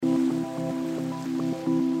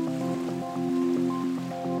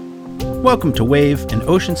Welcome to WAVE, an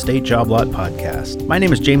Ocean State Job Lot podcast. My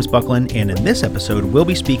name is James Buckland, and in this episode, we'll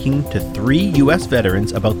be speaking to 3 U.S.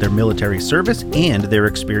 veterans about their military service and their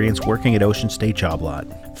experience working at Ocean State Job Lot.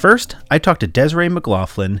 First, I talked to Desiree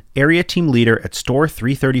McLaughlin, area team leader at Store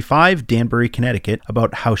 335, Danbury, Connecticut,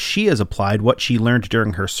 about how she has applied what she learned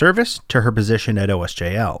during her service to her position at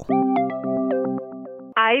OSJL.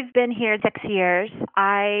 I've been here 6 years.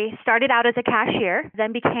 I started out as a cashier,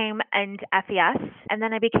 then became an FES, and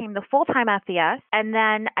then I became the full-time FES, and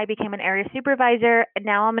then I became an area supervisor, and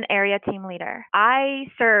now I'm an area team leader. I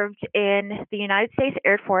served in the United States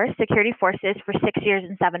Air Force Security Forces for 6 years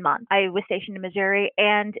and 7 months. I was stationed in Missouri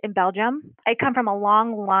and in Belgium. I come from a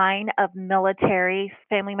long line of military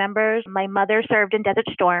family members. My mother served in Desert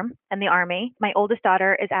Storm in the Army. My oldest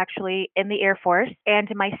daughter is actually in the Air Force, and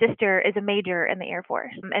my sister is a major in the Air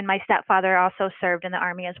Force. And my stepfather also served in the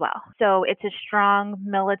Army as well. So it's a strong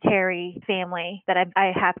military family that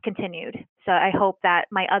I have continued. So I hope that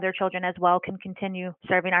my other children as well can continue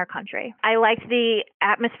serving our country. I liked the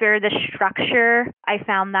atmosphere, the structure. I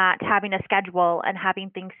found that having a schedule and having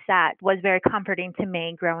things set was very comforting to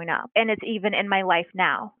me growing up. And it's even in my life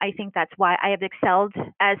now. I think that's why I have excelled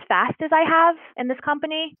as fast as I have in this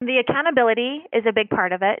company. The accountability is a big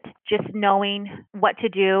part of it, just knowing what to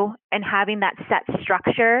do and having that set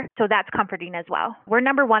structure. So that's comforting as well. We're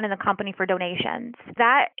number 1 in the company for donations.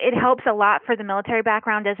 That it helps a lot for the military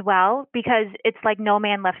background as well, because it's like no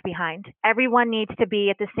man left behind. Everyone needs to be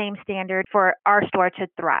at the same standard for our store to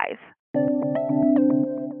thrive.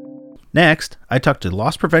 Next, I talked to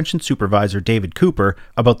Loss Prevention Supervisor David Cooper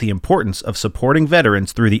about the importance of supporting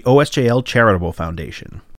veterans through the OSJL Charitable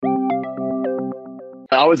Foundation.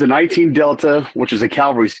 I was a 19 Delta, which is a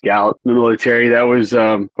cavalry scout in the military. That was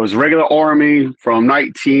I was regular Army from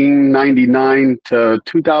 1999 to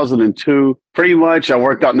 2002. Pretty much, I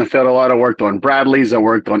worked out in the field a lot. I worked on Bradleys. I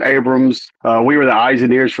worked on Abrams. We were the eyes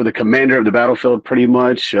and ears for the commander of the battlefield, pretty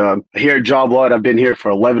much. Here at Job Lot, I've been here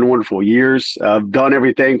for 11 wonderful years. I've done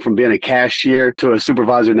everything from being a cashier to a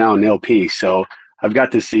supervisor now in LP. So I've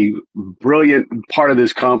got to see brilliant part of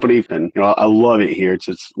this company, and I love it here.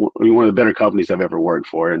 It's one of the better companies I've ever worked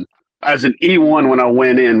for. And as an E1, when I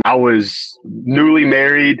went in, I was newly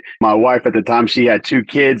married. My wife at the time, she had 2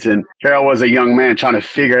 kids, and here I was, a young man trying to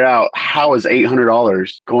figure out how is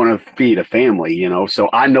 $800 going to feed a family, So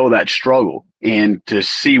I know that struggle. And to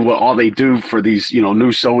see what all they do for these,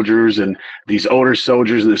 new soldiers and these older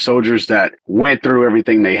soldiers and the soldiers that went through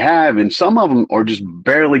everything they have. And some of them are just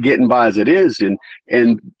barely getting by as it is.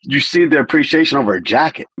 And you see the appreciation over a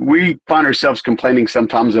jacket. We find ourselves complaining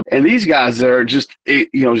sometimes. And these guys are just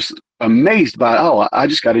amazed by, I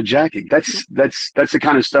just got a jacket. That's the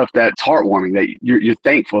kind of stuff that's heartwarming, that you're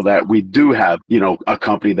thankful that we do have, a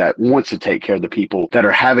company that wants to take care of the people that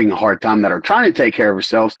are having a hard time, that are trying to take care of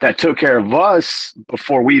ourselves, that took care of us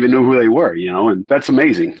before we even knew who they were, and that's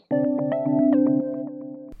amazing.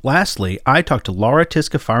 Lastly, I talked to Laura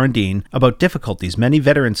Tyyska-Fahrudin about difficulties many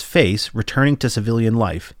veterans face returning to civilian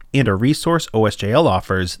life and a resource OSJL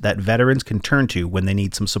offers that veterans can turn to when they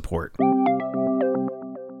need some support.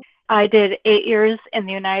 I did 8 years in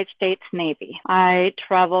the United States Navy. I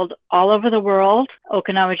traveled all over the world: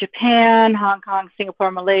 Okinawa, Japan, Hong Kong, Singapore,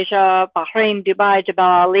 Malaysia, Bahrain, Dubai, Jebel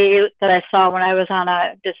Ali, that I saw when I was on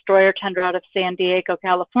a destroyer tender out of San Diego,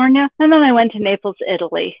 California. And then I went to Naples,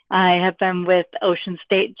 Italy. I have been with Ocean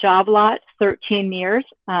State Job Lot 13 years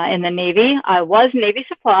in the Navy. I was Navy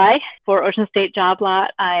Supply for Ocean State Job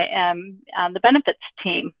Lot. I am on the benefits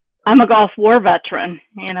team. I'm a Gulf War veteran,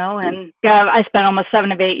 and I spent almost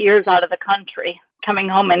 7 of 8 years out of the country. Coming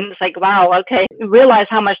home, and it's like, wow, okay, realize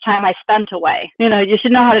how much time I spent away. You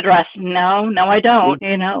should know how to dress. No, I don't.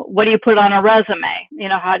 What do you put on a resume?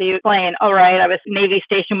 How do you explain? All right, I was Navy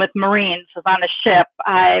stationed with Marines, was on a ship.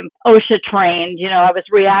 I'm OSHA trained. I was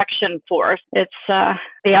reaction force. It's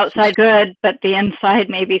the outside good, but the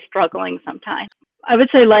inside may be struggling sometimes. I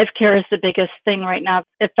would say life care is the biggest thing right now.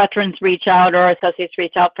 If veterans reach out or associates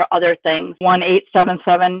reach out for other things,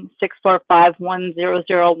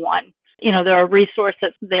 1-877-645-1001. There are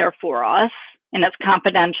resources there for us, and it's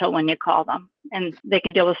confidential when you call them. And they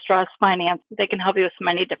can deal with stress, finance. They can help you with so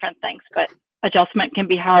many different things. But adjustment can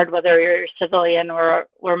be hard, whether you're civilian or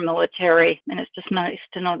military. And it's just nice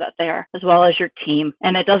to know that there, as well as your team.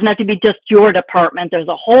 And it doesn't have to be just your department. There's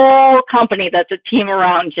a whole company that's a team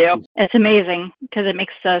around you. It's amazing because it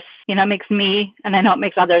makes us, makes me, and I know it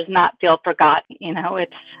makes others not feel forgotten.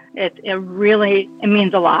 It really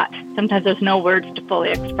means a lot. Sometimes there's no words to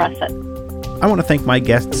fully express it. I want to thank my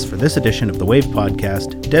guests for this edition of the Wave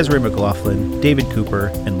Podcast, Desiree McLaughlin, David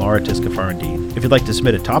Cooper, and Laura Tyyska-Fahrudin. If you'd like to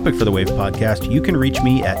submit a topic for the Wave Podcast, you can reach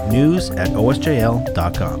me at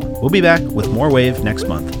news@osjl.com. We'll be back with more Wave next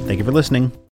month. Thank you for listening.